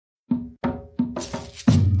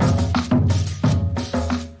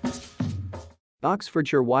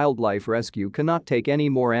Oxfordshire Wildlife Rescue cannot take any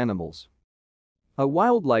more animals. A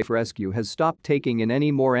wildlife rescue has stopped taking in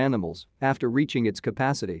any more animals after reaching its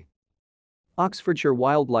capacity. Oxfordshire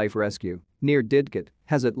Wildlife Rescue, near Didcot,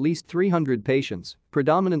 has at least 300 patients,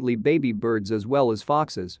 predominantly baby birds as well as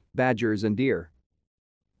foxes, badgers and deer.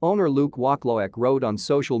 Owner Waclawek wrote on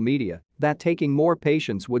social media that taking more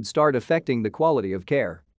patients would start affecting the quality of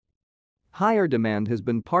care. Higher demand has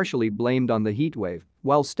been partially blamed on the heatwave,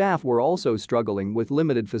 while staff were also struggling with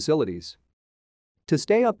limited facilities. To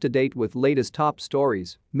stay up to date with latest top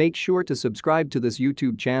stories, make sure to subscribe to this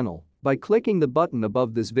YouTube channel by clicking the button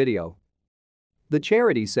above this video. The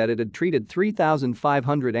charity said it had treated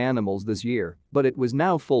 3,500 animals this year, but it was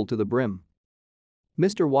now full to the brim.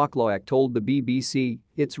 Mr. Waclawek told the BBC,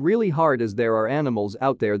 "It's really hard as there are animals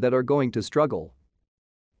out there that are going to struggle.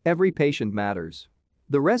 Every patient matters."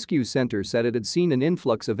 The rescue center said it had seen an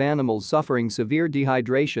influx of animals suffering severe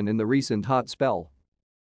dehydration in the recent hot spell.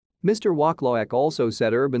 Mr. Waclawek also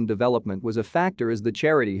said urban development was a factor as the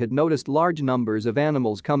charity had noticed large numbers of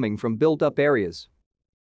animals coming from built-up areas.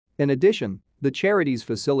 In addition, the charity's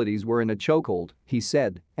facilities were in a chokehold, he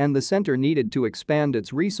said, and the center needed to expand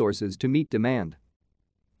its resources to meet demand.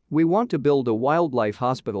 "We want to build a wildlife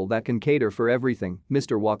hospital that can cater for everything,"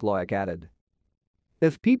 Mr. Waclawek added.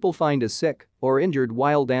 If people find a sick or injured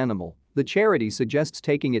wild animal, the charity suggests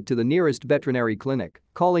taking it to the nearest veterinary clinic,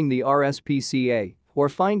 calling the RSPCA, or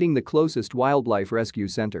finding the closest wildlife rescue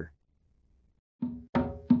center.